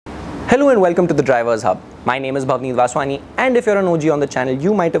Hello and welcome to the Driver's Hub. My name is Bhavneet Vaswani, and if you're an OG on the channel,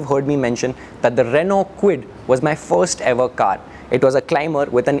 you might have heard me mention that the Renault Kwid was my first ever car. It was a climber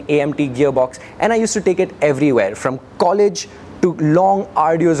with an AMT gearbox, and I used to take it everywhere, from college to long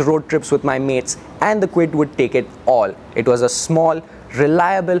arduous road trips with my mates, and the Kwid would take it all. It was a small,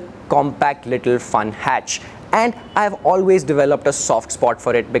 reliable, compact little fun hatch. And I've always developed a soft spot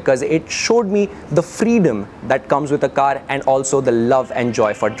for it because it showed me the freedom that comes with a car and also the love and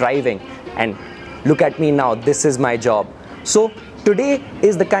joy for driving. And look at me now, this is my job. So today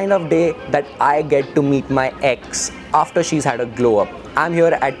is the kind of day that I get to meet my ex after she's had a glow up. I'm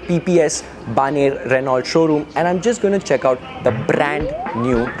here at PPS Baner Renault showroom and I'm just going to check out the brand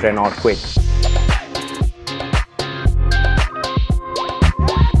new Renault Kwid.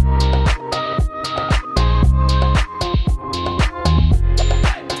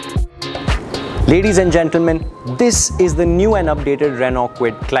 Ladies and gentlemen, this is the new and updated Renault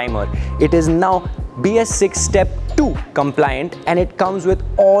Kwid Climber. It is now BS6 Step 2 compliant and it comes with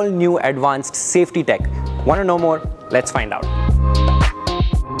all new advanced safety tech. Want to know more? Let's find out.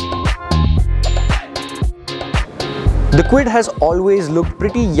 The Kwid has always looked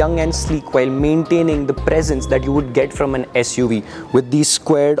pretty young and sleek while maintaining the presence that you would get from an SUV with these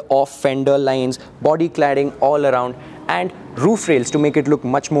squared off fender lines, body cladding all around and roof rails to make it look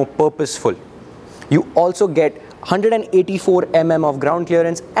much more purposeful. You also get 184 mm of ground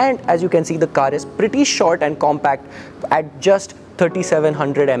clearance, and as you can see, the car is pretty short and compact at just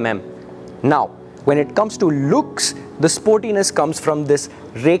 3700 mm. Now, when it comes to looks, the sportiness comes from this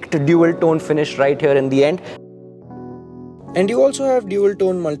raked dual tone finish right here in the end. And you also have dual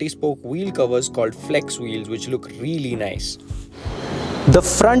tone multi-spoke wheel covers called flex wheels, which look really nice. The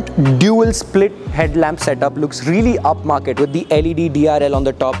front dual split headlamp setup looks really upmarket with the LED DRL on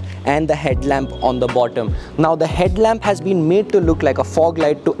the top and the headlamp on the bottom. Now the headlamp has been made to look like a fog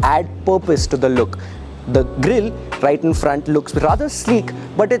light to add purpose to the look. The grille right in front looks rather sleek,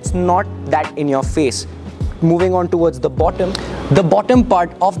 but it's not that in your face. Moving on towards the bottom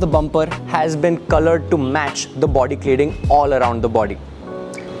part of the bumper has been colored to match the body cladding all around the body.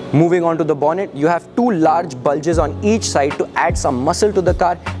 Moving on to the bonnet, you have two large bulges on each side to add some muscle to the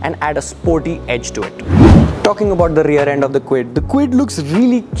car and add a sporty edge to it. Talking about the rear end of the Kwid looks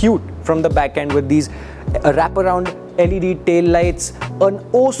really cute from the back end with these wraparound LED tail lights, an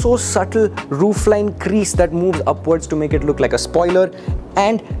oh so subtle roofline crease that moves upwards to make it look like a spoiler,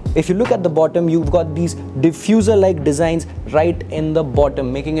 and if you look at the bottom, you've got these diffuser-like designs right in the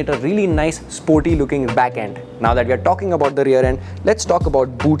bottom, making it a really nice sporty looking back end. Now that we are talking about the rear end, let's talk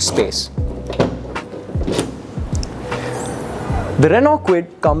about boot space. The Renault Kwid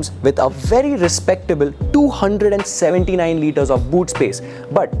comes with a very respectable 279 liters of boot space,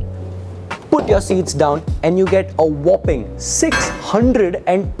 but put your seats down and you get a whopping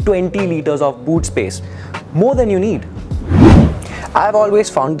 620 liters of boot space, more than you need. I've always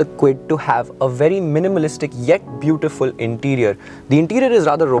found the Kwid to have a very minimalistic yet beautiful interior. The interior is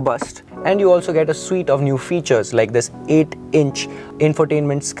rather robust and you also get a suite of new features like this 8-inch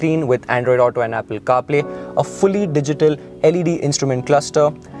infotainment screen with Android Auto and Apple CarPlay, a fully digital LED instrument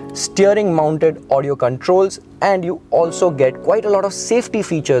cluster, steering mounted audio controls, and you also get quite a lot of safety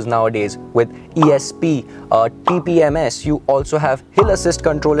features nowadays with ESP, TPMS. You also have hill assist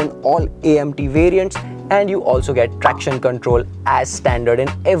control in all AMT variants, and you also get traction control as standard in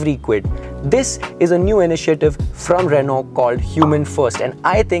every Kwid. This is a new initiative from Renault called Human First, and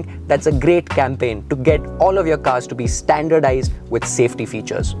I think that's a great campaign to get all of your cars to be standardized with safety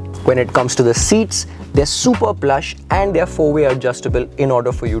features. When it comes to the seats, they're super plush and they're four-way adjustable in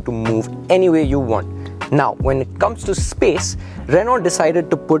order for you to move any way you want. Now, when it comes to space, Renault decided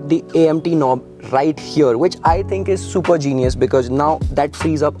to put the AMT knob right here, which I think is super genius because now that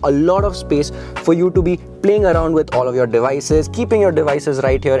frees up a lot of space for you to be playing around with all of your devices, keeping your devices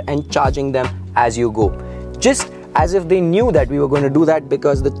right here and charging them as you go. Just as if they knew that we were going to do that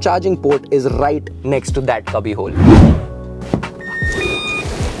because the charging port is right next to that cubby hole.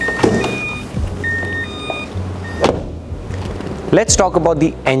 Let's talk about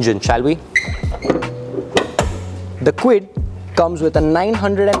the engine, shall we? The Kwid comes with a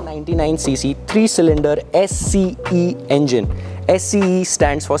 999cc 3-cylinder SCE engine. SCE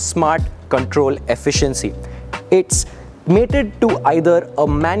stands for Smart Control Efficiency. It's mated to either a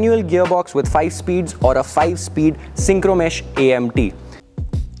manual gearbox with 5 speeds or a 5-speed synchromesh AMT.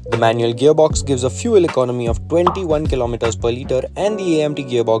 The manual gearbox gives a fuel economy of 21 km per litre and the AMT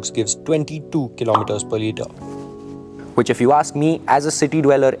gearbox gives 22 km per litre. Which, if you ask me, as a city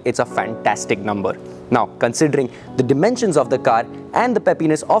dweller, it's a fantastic number. Now, considering the dimensions of the car and the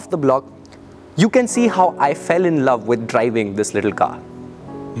peppiness of the block, you can see how I fell in love with driving this little car.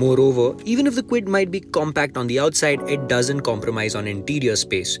 Moreover, even if the Kwid might be compact on the outside, it doesn't compromise on interior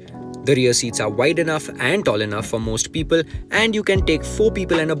space. The rear seats are wide enough and tall enough for most people, and you can take 4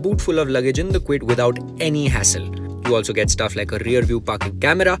 people and a boot full of luggage in the Kwid without any hassle. You also get stuff like a rear view parking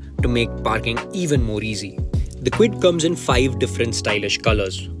camera to make parking even more easy. The Kwid comes in 5 different stylish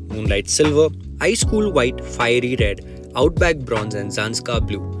colors: Moonlight Silver, Ice Cool White, Fiery Red, Outback Bronze and Zanskar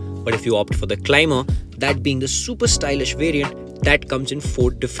Blue. But if you opt for the Climber, that being the super stylish variant, that comes in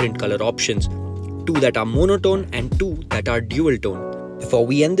 4 different color options, 2 that are monotone and 2 that are dual tone. Before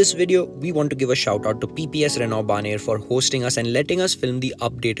we end this video, we want to give a shout out to PPS Renault Kwid for hosting us and letting us film the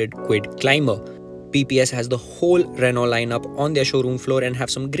updated Kwid Climber. PPS has the whole Renault lineup on their showroom floor and have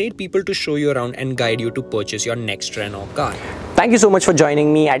some great people to show you around and guide you to purchase your next Renault car. Thank you so much for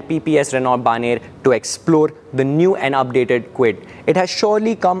joining me at PPS Renault Kwid to explore the new and updated Kwid. It has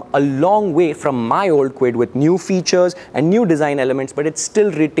surely come a long way from my old Kwid with new features and new design elements, but it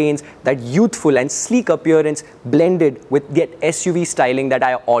still retains that youthful and sleek appearance blended with that SUV styling that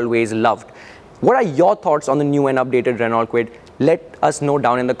I always loved. What are your thoughts on the new and updated Renault Kwid? Let us know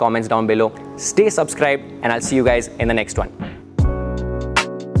down in the comments down below. Stay subscribed and I'll see you guys in the next one.